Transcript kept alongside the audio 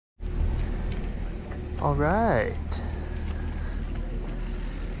All right.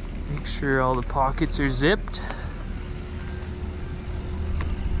 Make sure all the pockets are zipped.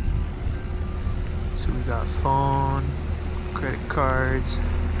 So we got phone, credit cards,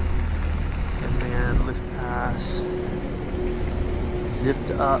 and then lift pass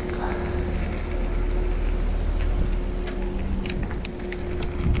zipped up.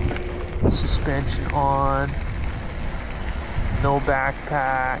 Suspension on. No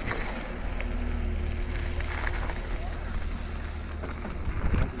backpack.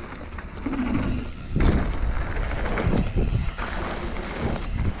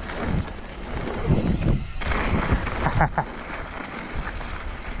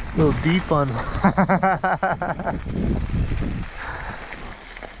 A little deep on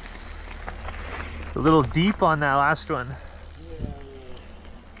a little deep on that last one.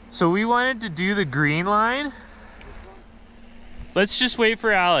 So we wanted to do the green line. Let's just wait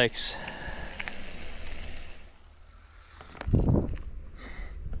for Alex.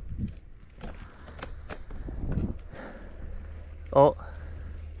 Oh.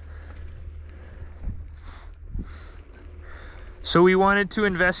 So we wanted to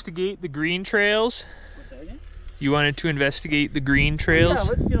investigate the green trails. What's that again? You wanted to investigate the green trails? Yeah,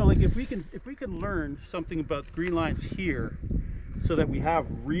 let's, you know, like if we can learn something about green lines here so that we have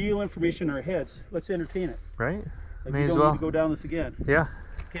real information in our heads, let's entertain it. Right? Like May we as don't well. need to go down this again. Yeah.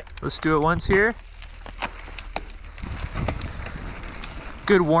 Okay. Let's do it once here.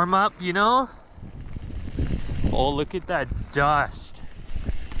 Good warm up, you know? Oh, look at that dust.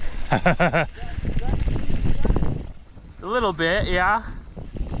 A little bit, yeah.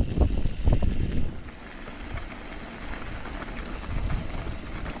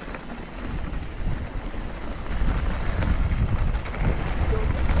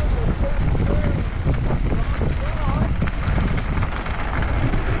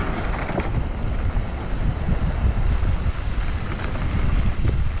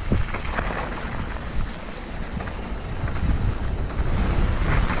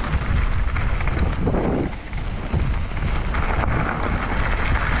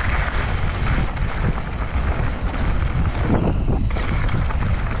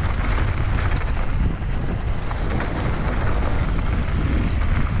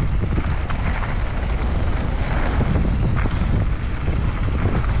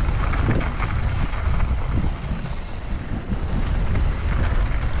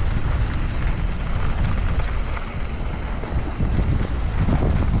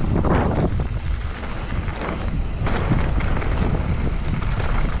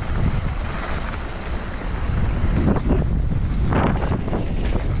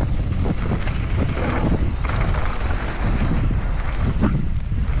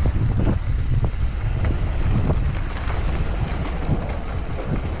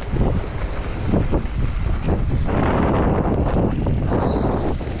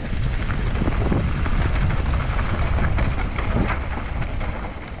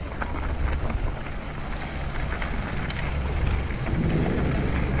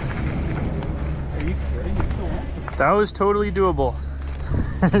 That was totally doable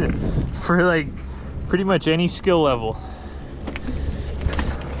for like pretty much any skill level.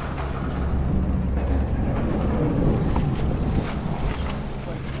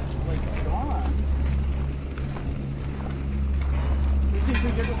 Like John. You think we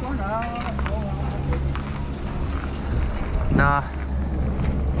get this one? Nah.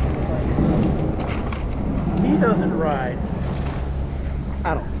 He doesn't ride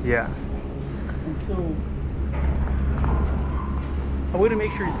at all. Yeah. And so I want to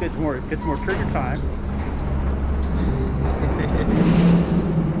make sure he gets more trigger time.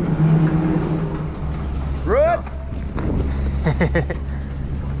 Run!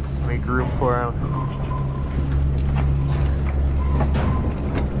 Let's make room for him.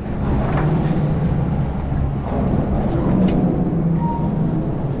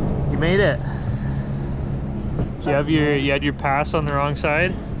 You made it. You had your pass on the wrong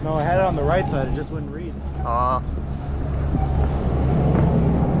side? No, I had it on the right side, it just wouldn't read. Aw.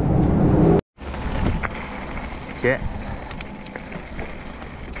 Okay.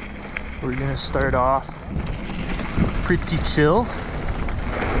 We're gonna start off pretty chill.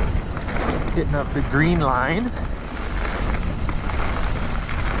 Hitting up the green line.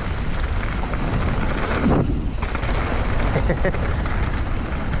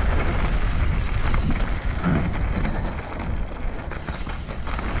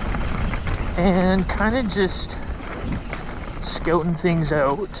 And kind of just scouting things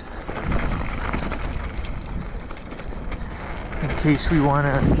out in case we want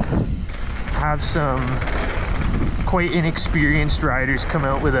to have some quite inexperienced riders come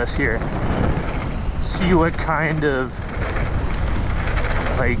out with us here. see what kind of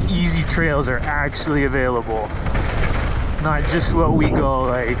like easy trails are actually available, not just what we go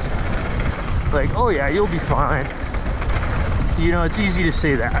like oh yeah, you'll be fine. You know, it's easy to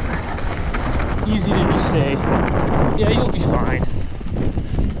say that, easy to just say yeah, you'll be fine,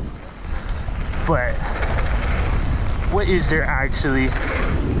 but what is there actually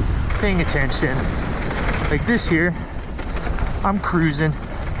paying attention? Like this here, I'm cruising.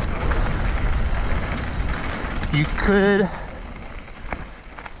 You could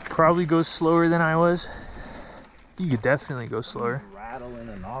probably go slower than I was. You could definitely go slower. I'm rattling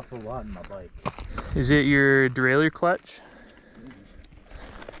an awful lot in my bike. Is it your derailleur clutch?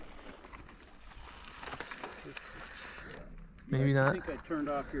 Maybe I not. think I turned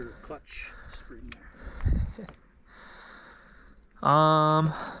off your clutch spring there.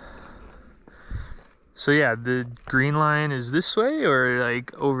 So yeah, the green line is this way or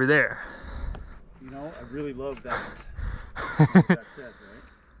like over there? You know, I really love that. That says, right?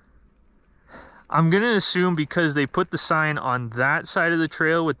 I'm gonna assume because they put the sign on that side of the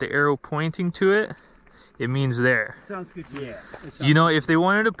trail with the arrow pointing to it, it means there. Sounds good to me. Yeah. You know, if they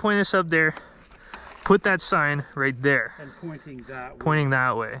wanted to point us up there, put that sign right there, And pointing that way. pointing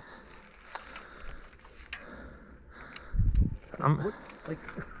that way. What, like,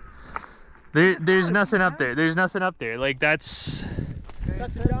 There's nothing up there. There's nothing up there. Like that's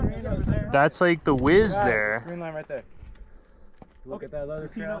like the whiz Yeah, there. it's a green line right there. Look at that other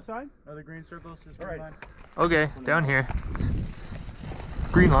see trail. that sign? Another green circle. It's just All green right. line. Okay, down here.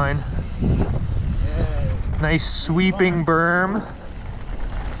 Green line. Nice sweeping berm.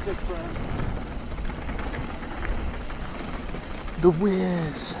 Good friend. The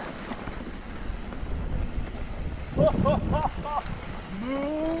whiz.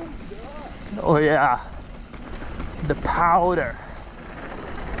 Oh yeah. The powder.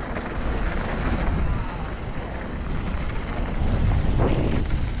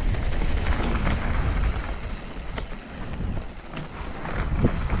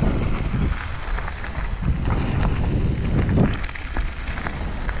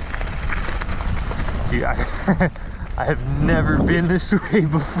 Dude, I have never been this way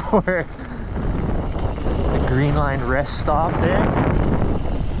before. The green line rest stop there.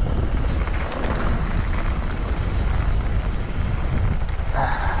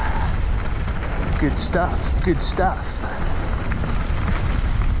 Good stuff, good stuff.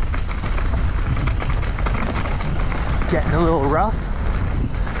 Getting a little rough,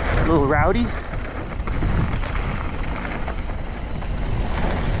 a little rowdy.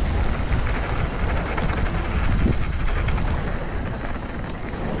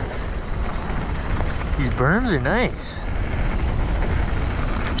 These berms are nice.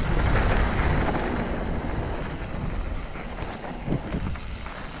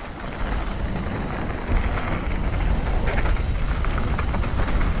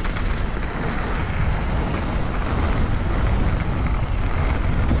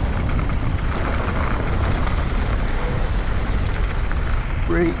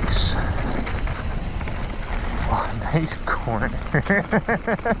 Brakes. Oh, nice corner.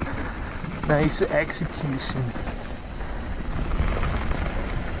 Nice execution.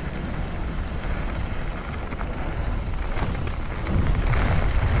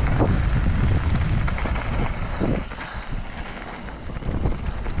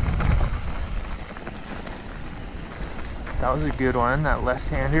 That was a good one, that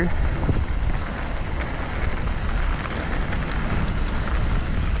left-hander.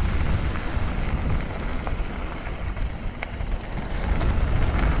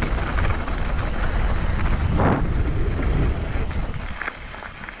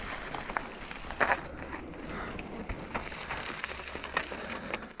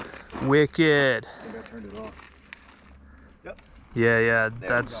 Wicked. I think I turned it off. Yep. Yeah,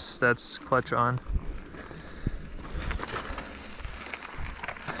 that's clutch on.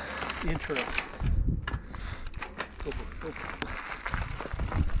 Intro. Go.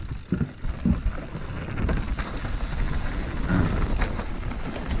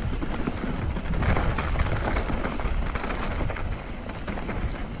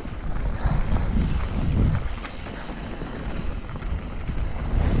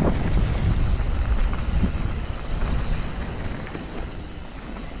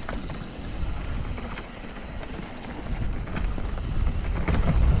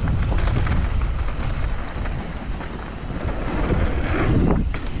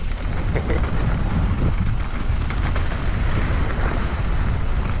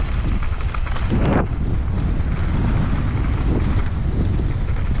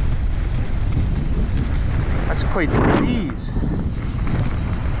 That's quite the breeze.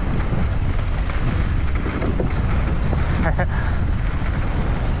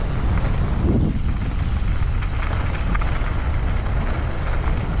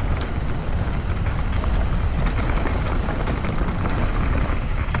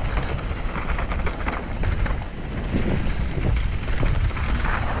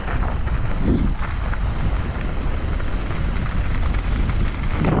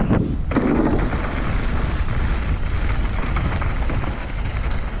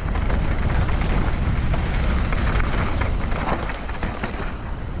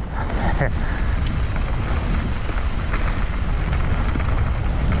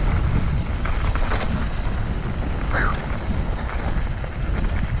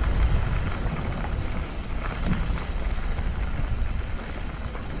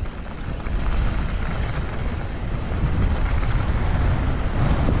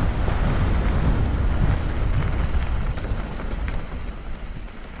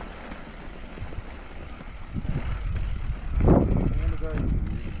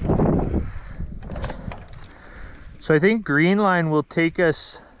 So I think Green Line will take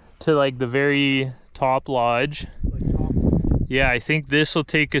us to like the very top lodge. Like top. Yeah, I think this will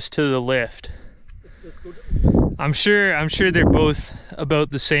take us to the lift. Let's go down. I'm sure they're both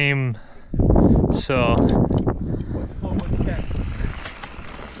about the same. So What's slow, what's catch?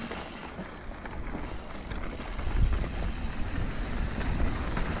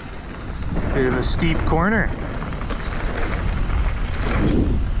 bit of a steep corner.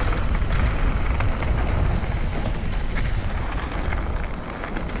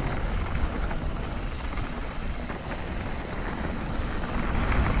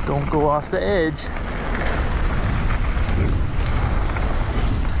 Don't go off the edge.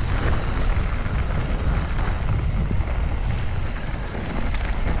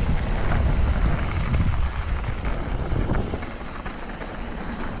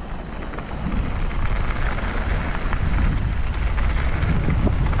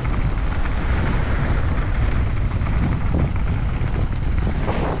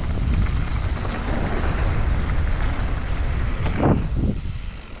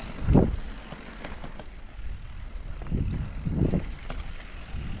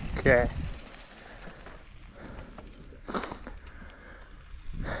 Okay.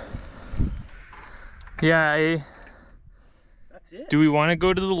 Yeah, That's it. do we want to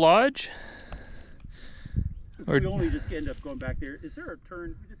go to the lodge? If or- we only just end up going back there. Is there a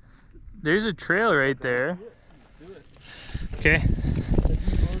turn? We just, There's a trail right there. let's do it. Okay.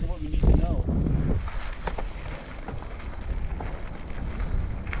 We've learned what we need to know.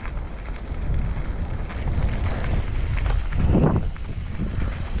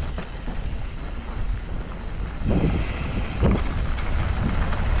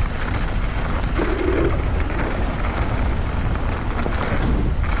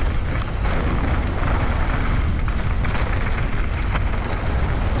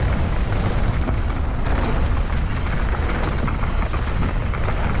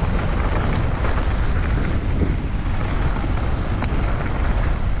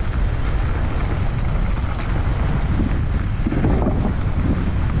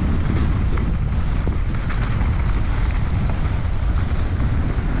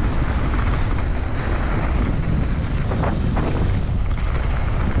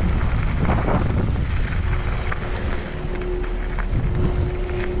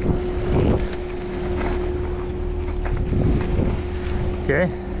 Okay.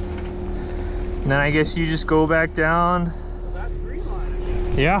 And then I guess you just go back down. So that's Green Line, I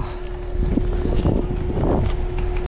guess. Yeah.